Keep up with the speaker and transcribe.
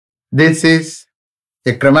This is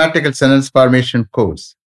a grammatical sentence formation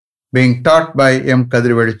course being taught by M.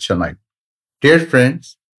 Kadrivadi Chennai. Dear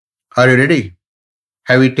friends, are you ready?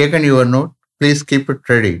 Have you taken your note? Please keep it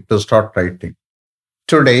ready to start writing.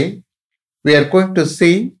 Today, we are going to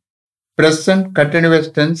see present continuous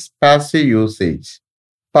tense passive usage,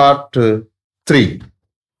 part 3.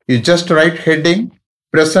 You just write heading,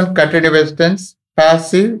 present continuous tense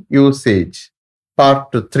passive usage,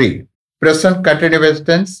 part 3. Present continuous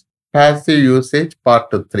tense passive usage, part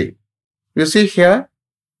 3. You see here,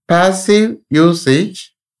 passive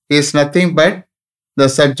usage is nothing but the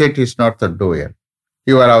subject is not the doer.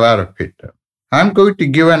 You are aware of it. I'm going to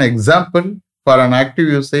give an example for an active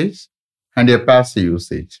usage and a passive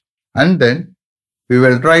usage. And then we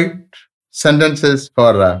will write sentences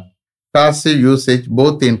for passive usage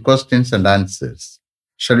both in questions and answers.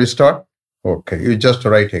 Shall we start? Okay, you just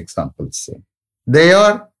write examples. They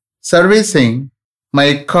are servicing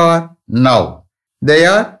my car now. They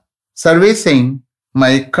are servicing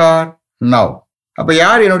my car now. அப்ப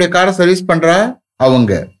யார் என்னுடைய காரை service பண்றா?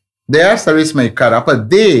 அவங்க. They are service my car. அப்ப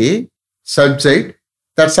they subject,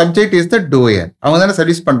 that subject is the doer. அவங்க தானே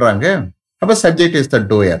service பண்றாங்க. அப்ப subject is the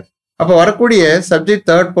doer. அப்ப வரக்கூடிய subject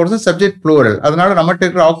third person, subject plural. அதனால நம்மகிட்ட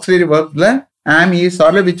இருக்கிற auxiliary verbsல am, is,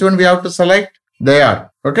 or which one we have to select? They are.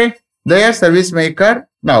 Okay? They are service my car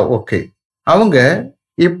now. Okay. அவங்க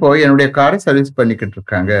இப்போ என்னுடைய காரை சர்வீஸ் பண்ணிக்கிட்டு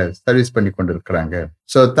இருக்காங்க, சர்வீஸ் பண்ணி கொண்டு இருக்கிறாங்க.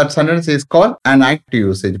 So that sentence is called an active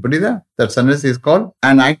usage. புரியுதா? That sentence is called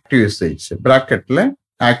an active usage. Bracketல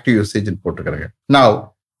active usage போட்டுக்கிறாங்க. Now,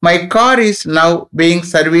 my car is now being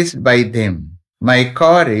serviced by them. My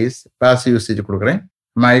car is passive usage கொடுக்குறேன்.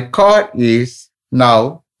 My car is now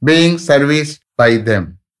being serviced by them.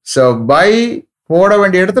 So by போட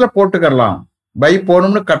வேண்டிய இடத்துல போட்டுக்கலாம். by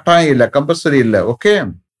போடணும்னு கட்டாயம் இல்லை, compulsory இல்லை. Okay,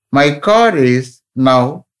 my car is now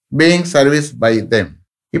being serviced by them.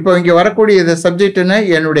 இப்போ இங்க வரக்கூடிய சப்ஜெக்ட் என்ன?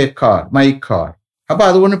 என்னுடைய கார், மை கார். அப்ப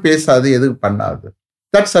அது ஒன்றும் பேசாது, எதுவும் பண்ணாது.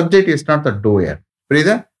 That subject is not the doer.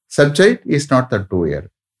 புரியுதா? Subject is not the doer.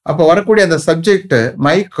 அப்போ வரக்கூடிய அந்த சப்ஜெக்ட்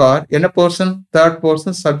மை கார் என்ன person? Third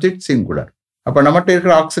person, subject singular. அப்ப நம்மகிட்ட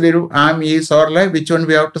இருக்கிற ஆக்சிலரி ஆம், இஸ், ஆர்ல which one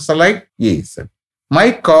we have to select? Is. My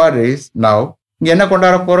car is now. இங்க என்ன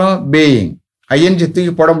கொண்டாட போறோம்? பீயிங். ஐஎன்ஜி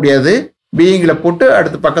தூக்கி போட முடியாது, பீயிங்ல போட்டு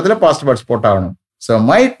அடுத்த பக்கத்துல பாஸ்ட் பார்ட்ஸ் போட்டாகணும். So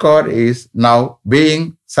my car is now being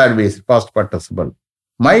serviced, past participle.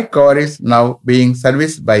 My car is now being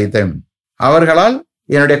serviced by them. அவர்களால்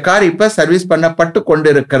என்னுடைய கார் இப்ப சர்வீஸ் பண்ணப்பட்டு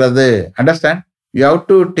கொண்டிருக்கிறது. Understand? You have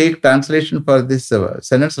to take translation for this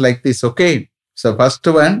sentence like this. Okay? So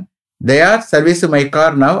first one, they are servicing my car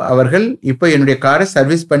now. அவர்கள் இப்ப என்னுடைய காரை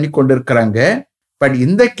service பண்ணி கொண்டிருக்கிறாங்க. பட்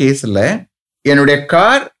இந்த கேஸ்ல என்னுடைய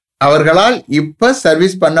கார் அவர்களால் இப்ப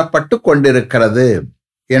சர்வீஸ் பண்ணப்பட்டு கொண்டிருக்கிறது.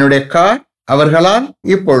 என்னுடைய கார் அவர்களால்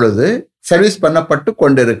இப்பொழுது சர்வீஸ் பண்ணப்பட்டு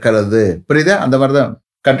கொண்டிருக்கிறது. புரியுதா? அந்த மாதிரிதான்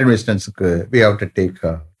கண்டினியூஸ் டென்ஸ்க்கு we have to take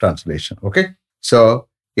translation. Okay, so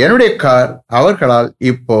என்னுடைய கார் அவர்களால்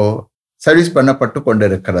இப்போ சர்வீஸ் பண்ணப்பட்டு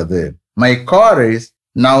கொண்டிருக்கிறது. My car is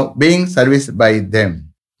now being service by them.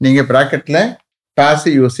 நீங்க பிராக்கெட்ல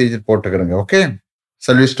பாசிவ் யூசேஜ் போட்டுக்கிறீங்க. Okay,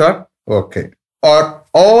 shall we start? Okay, or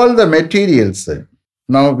all the materials.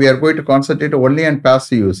 Now we are going to concentrate only on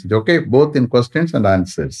passive usage. Okay, both in questions and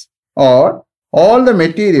answers. Or all the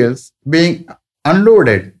materials being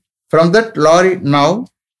unloaded from that lorry now,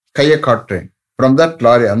 கையை காட்டுறேன், from that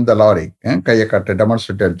lorry, அந்த lorry கையை காட்டுறேன்,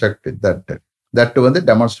 demonstrative adjective, that வந்து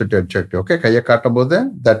demonstrative adjective. Okay, கையை காட்டும் போது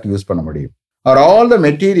that use பண்ண முடியும். Or all the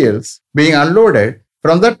materials being unloaded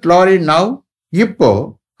from that lorry now, இப்போ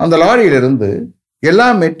அந்த லாரியிலிருந்து எல்லா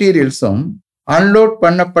மெட்டீரியல்ஸும் அன்லோட்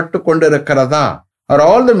பண்ணப்பட்டு கொண்டிருக்கிறதா? Or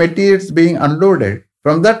all the materials being unloaded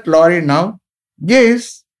from that lorry now? Yes,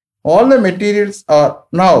 all the materials are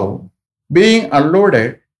now being unloaded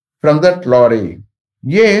from that lorry.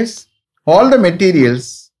 Yes, all the materials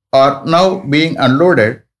are now being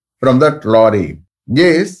unloaded from that lorry.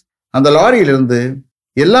 Yes, அந்த லாரியிலிருந்து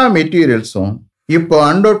எல்லா மெட்டீரியல்ஸும் இப்போ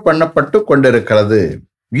unload பண்ணப்பட்டு கொண்டிருக்கிறது.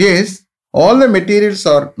 Yes, all the materials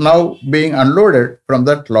are now being unloaded from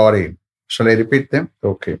that lorry. Shall I repeat them?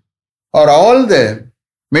 Okay. Or all the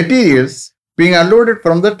materials being unloaded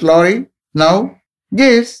from that lorry now?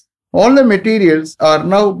 Yes, all the materials are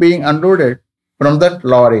now being unloaded from that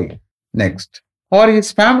lorry. Next. Or his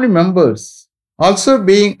family members also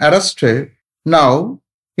being arrested now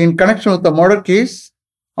in connection with the murder case?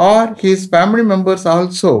 Or his family members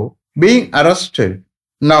also being arrested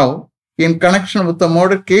now in connection with the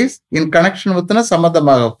murder case? In connection with the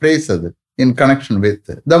சம்பந்தமாக phrase அது. In connection with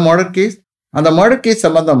the murder case. அந்த murder case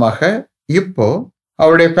சம்பந்தமாக இப்போ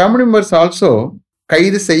அவருடைய family members also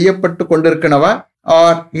கைது செய்யப்பட்டு கொண்டிருக்கனவா?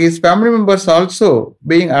 Or his family members also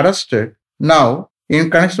being arrested now in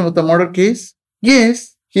connection with the murder case? Yes,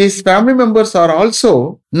 his family members are also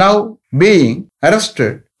now being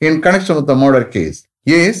arrested in connection with the murder case.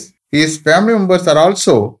 Yes, his family members are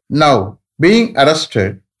also now being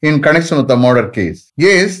arrested in connection with the murder case.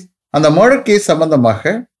 Yes, அந்த murder case சம்பந்தமாக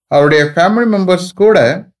அவருடைய family members கூட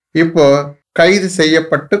இப்போ கைது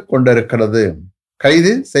செய்யப்பட்டு கொண்டிருக்கிறது.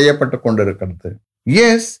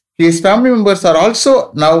 Yes, his family members are also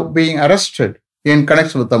now being arrested in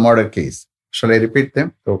connection with the murder case. Shall I repeat them?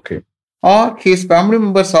 Okay. Are his family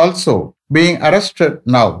members also being arrested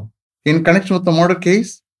now in connection with the murder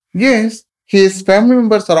case? Yes, his family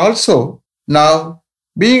members are also now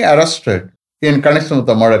being arrested in connection with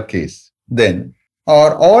the murder case. Then,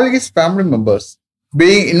 are all his family members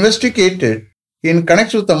being investigated in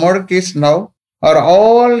connection with the murder case now? Are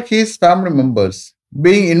all his family members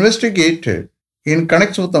being investigated in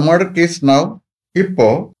connection with the murder case now? இப்போ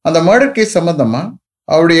அந்த murder case சம்பந்தமா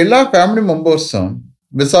அவருடைய எல்லா family மெம்பர்ஸும்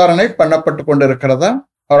விசாரணை பண்ணப்பட்டு கொண்டிருக்கிறதா?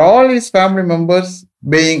 Are all his family members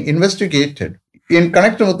being investigated in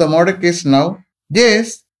connection with the murder case now? Yes,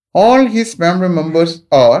 all his family members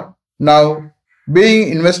are now being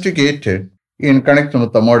investigated in connection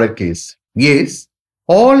with the murder case. Yes,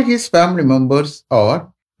 all his family members are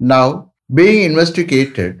now being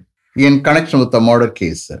investigated in connection with the murder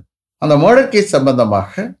case. அந்த murder case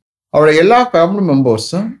சம்பந்தமாக அவருடைய எல்லா family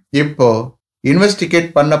மெம்பர்ஸும் இப்போ investigate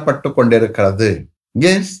பண்ணப்பட்டு கொண்டிருக்கிறது.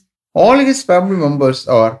 Yes, all his family members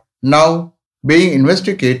are now being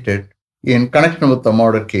investigated in connection with the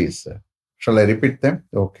murder case. Shall I repeat them?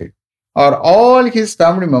 Okay. Are all his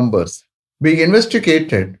family members being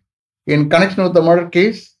investigated in connection with the murder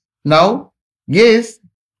case now? Yes,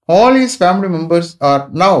 all his family members are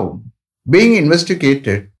now being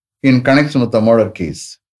investigated in connection with the murder case.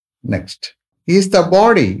 Next. Is the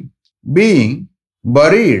body being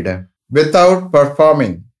buried without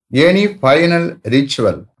performing any final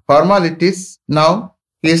ritual formalities now?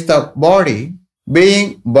 Is the body being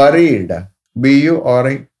buried,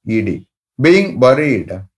 B-U-R-I-E-D, being buried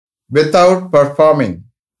without performing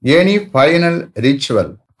any final ritual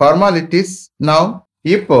formalities now?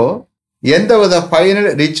 இப்போ எந்தவித final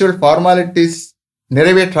ritual formalities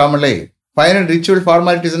நிறைவேற்றாமலே, final ritual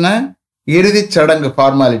ஃபார்மாலிட்டிஸ்னா இறுதி சடங்கு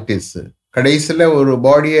formalities, கடைசியில் ஒரு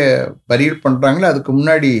பாடியை பரியல் பண்ணுறாங்களே அதுக்கு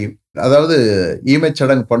முன்னாடி, அதாவது ஈமச்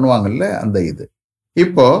சடங்கு பண்ணுவாங்கல்ல அந்த இது.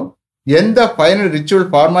 இப்போ எந்த ஃபைனல் ரிச்சுவல்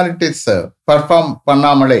ஃபார்மாலிட்டிஸ் பர்ஃபார்ம்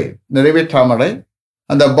பண்ணாமலே, நிறைவேற்றாமலே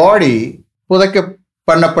அந்த பாடி புதைக்க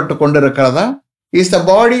பண்ணப்பட்டு கொண்டிருக்கிறதா? Is the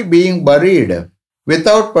body being பரீடு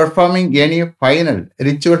without performing any final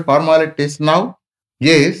ritual formalities now?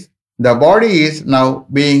 Yes, the body is now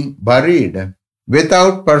being buried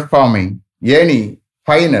without performing any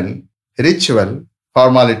final ritual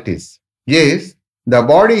formalities. Yes, the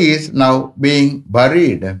body is now being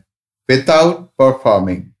buried without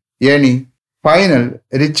performing any final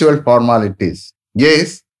ritual formalities. Yes,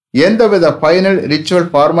 எந்தவித final ritual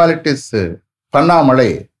formalities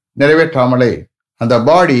பண்ணாமலே, நிறைவேற்றாமலே அந்த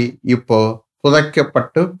பாடி இப்போ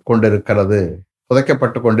புதைக்கப்பட்டு கொண்டிருக்கிறது.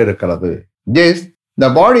 Yes, the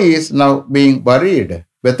body is now being buried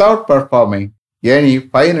without performing any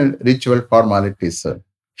final ritual formalities.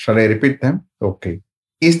 Shall I repeat them? Okay.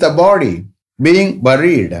 Is the body being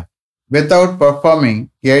buried without performing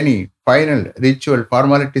any final ritual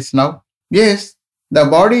formalities now? Yes, the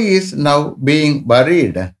body is now being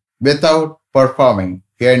buried without performing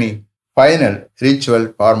any final ritual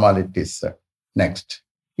formalities. Next.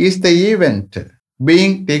 Is the event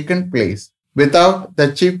being taken place without the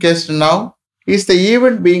chief guest now? Is the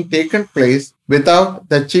event being taken place without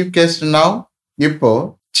the chief guest now? இப்போ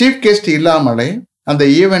chief guest இல்லாமலே அந்த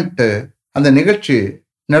event, அந்த நிகழ்ச்சி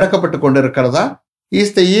நடக்கப்பட்டு கொண்டிருக்கிறதா? Is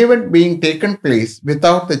the event being taken place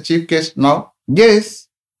without the chief guest now? Yes,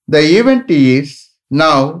 the event is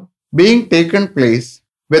now being taken place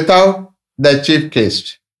without the chief guest.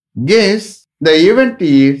 Yes, the event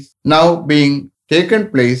is now being taken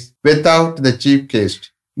place without the chief guest.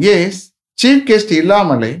 Yes, chief guest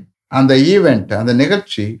இல்லாமலே அந்த event, அந்த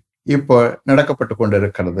நிகழ்ச்சி இப்போ நடக்கப்பட்டு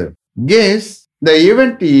கொண்டிருக்கிறது. Yes, the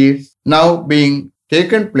event is now being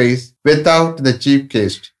taken place without the chief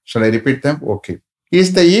guest. Shall I repeat them? Okay. Is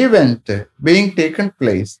the event being taken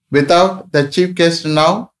place without the chief guest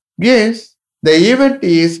now? Yes, the event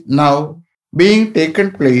is now being taken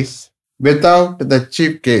place without the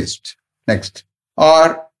chief guest. Next.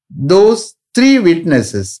 Are those three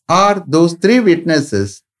witnesses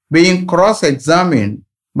being cross-examined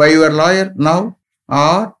by your lawyer now?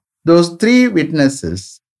 Are those three witnesses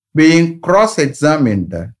being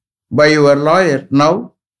cross-examined by your lawyer now?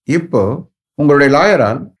 இப்போ உங்களுடைய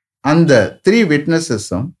லாயரால் அந்த 3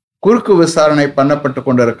 விட்னஸஸும் குறுக்கு விசாரணை பண்ணப்பட்டு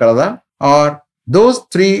கொண்டிருக்கிறதா? Or those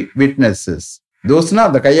three witnesses, those na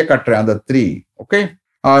the kaiya katra and the three, okay,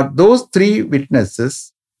 are those three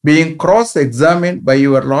witnesses being cross-examined by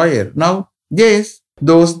your lawyer? Now, yes,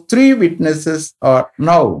 those three witnesses are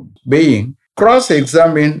now being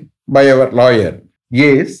cross-examined by our lawyer.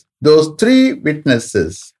 Yes, those three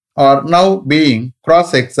witnesses are now being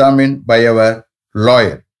cross-examined by our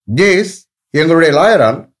lawyer. Yes, எங்களுடைய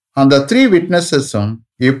லாயரால் அந்த three விட்னஸஸும்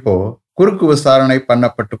இப்போ குறுக்கு விசாரணை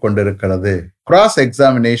பண்ணப்பட்டு கொண்டிருக்கிறது, cross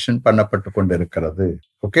examination பண்ணப்பட்டு கொண்டிருக்கிறது.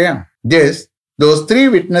 Okay, S, those three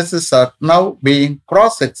witnesses are now being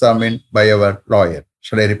cross-examined by our lawyer.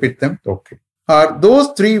 Shall I repeat them? Okay. Are those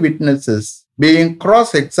three witnesses being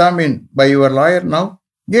cross-examined by your lawyer now?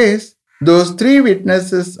 Yes, those three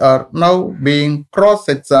witnesses are now being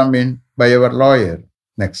cross-examined by our lawyer.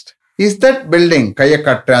 Next. Is that building, கையை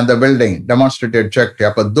காட்டுற அந்த building, demonstrative adjective.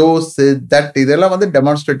 அப்போ those, that இதெல்லாம் வந்து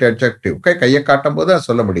demonstrative adjective. Okay, கையை காட்டும் போது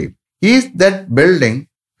சொல்ல முடியும். Is that building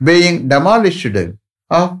being demolished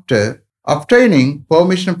after obtaining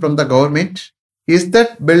permission from the government? Is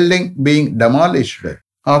that building being demolished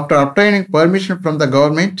after obtaining permission from the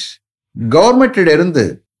government? கவர்மெண்டிலிருந்து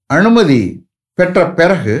அனுமதி பெற்ற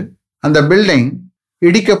பிறகு அந்த பில்டிங்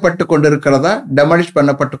இடிக்கப்பட்டு கொண்டிருக்கிறதா, டெமாலிஷ்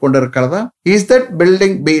பண்ணப்பட்டு கொண்டிருக்கிறதா? Is that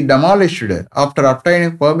building being demolished after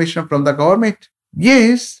obtaining permission from the government?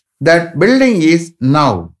 Yes, that building is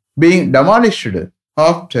now being demolished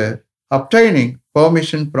after obtaining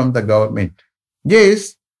permission from the government. Yes,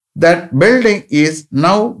 that building is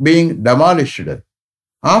now being demolished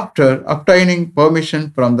after obtaining permission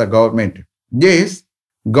from the government. Yes,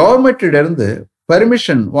 கவர்மெண்டிலிருந்து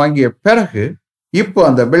permission வாங்கிய பிறகு இப்போ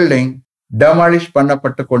அந்த building demolish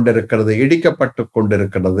பண்ணப்பட்டு கொண்டிருக்கிறது, இடிக்கப்பட்டு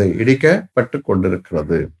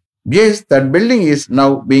கொண்டிருக்கிறது. Yes, that building is now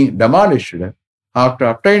being demolished after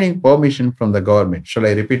obtaining permission from the government. Shall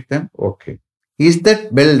I repeat them? Okay. Is that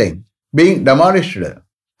building being demolished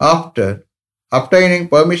after obtaining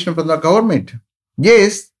permission from the government?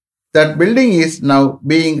 Yes, that building is now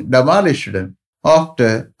being demolished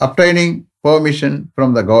after obtaining permission from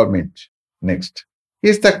the government. Next.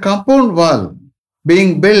 Is the compound wall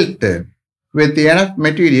being built with enough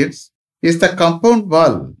materials? Is the compound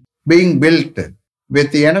wall being built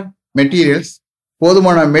with enough materials?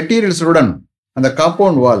 போதுமான மெட்டீரியல்ஸுடன் அந்த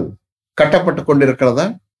compound wall கட்டப்பட்டு கொண்டிருக்கிறதா?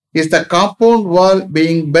 Is the compound wall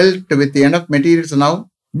being built with enough materials now?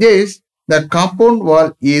 Yes, the compound wall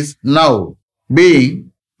is now being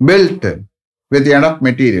built with enough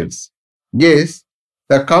materials. Yes,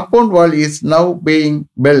 the compound wall is now being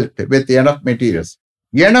built with enough materials.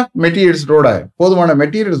 Enough materials ரோட, போதுமான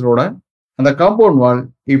materials ரோட அந்த compound wall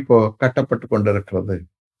இப்போ கட்டப்பட்டு கொண்டிருக்கிறது.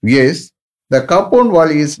 Yes, the compound wall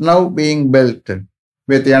is now being built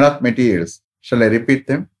with enough materials. Shall I repeat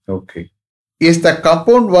them? Okay. Is the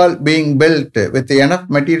compound wall being built with enough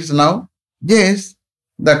materials now? Yes,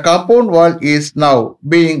 the compound wall is now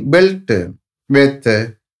being built with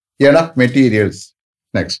enough materials.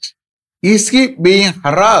 Next. Is he being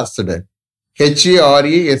harassed?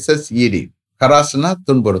 H-E-R-A-S-S-E-D. Harassna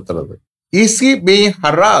துன்புறுத்துறது. Is he being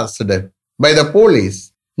harassed by the police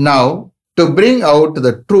now to bring out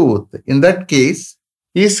the truth? In that case,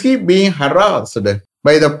 is he being harassed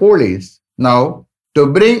by the police now to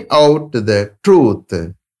bring out the truth?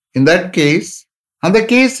 In that case, அந்த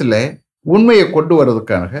கேஸ்ல உண்மையை கொண்டு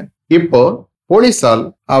வர்றதுக்காக இப்போ போலீஸால்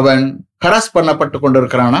அவன் harass பண்ணப்பட்டு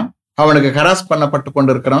கொண்டிருக்கிறானா, அவனுக்கு harass பண்ணப்பட்டு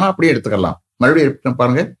கொண்டிருக்கிறானா, அப்படியே எடுத்துக்கலாம். மறுபடியும்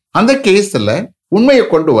பாருங்க, அந்த கேஸ்ல உண்மையை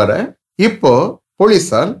கொண்டு வர இப்போ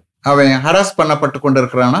போலீஸால் அவன் harass Pannapattu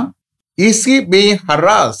கொண்டிருக்கிறானா? Is he being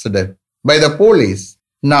harassed by the police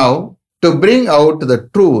now to bring out the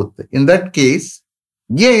truth? In that case,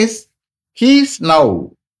 yes, he is now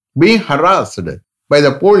being harassed by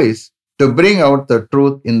the police to bring out the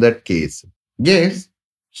truth. In that case, yes,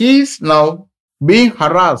 he is now being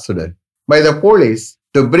harassed by the police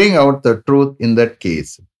to bring out the truth. In that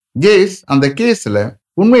case, yes, அந்த கேஸ்ல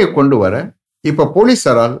உண்மையை கொண்டு வர இப்ப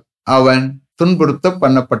போலீசாரால் அவன் துன்புறுத்த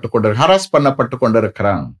harass பண்ணப்பட்டு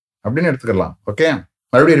கொண்டிருக்கிறான் அப்படின்னு எடுத்துக்கலாம். ஓகே,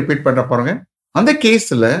 மறுபடியும் ரிப்பீட் பண்ற பாருங்க. அந்த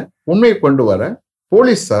கேஸ்ல உண்மையை கொண்டு வர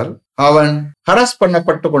போலீசார் அவன் ஹராஸ்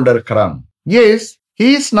பண்ணப்பட்டு கொண்டிருக்கிறான். Yes, he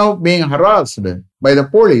is now being harassed by the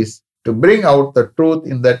police to bring out the truth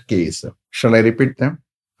in that case. Shall I repeat them?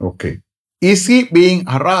 Okay. Is he being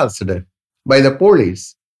harassed by the police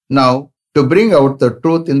now to bring out the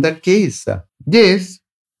truth in that case? Yes,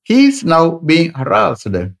 he is now being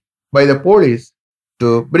harassed by the police to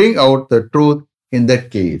bring out the truth in that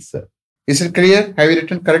case. Is it clear? Have you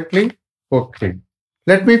written correctly? Okay.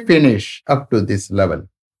 Let me finish up to this level.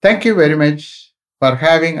 Thank you very much for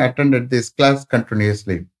having attended this class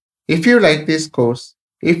continuously. If you like this course,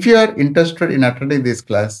 if you are interested in attending this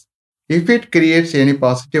class, If it creates any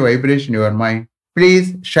positive vibration in your mind, please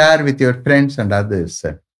share with your friends and others.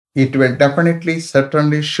 It will definitely,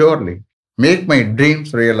 certainly, surely make my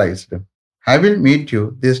dreams realized. I will meet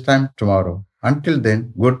you this time tomorrow. Until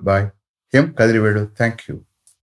then, goodbye. M. Kadrivedu, thank you.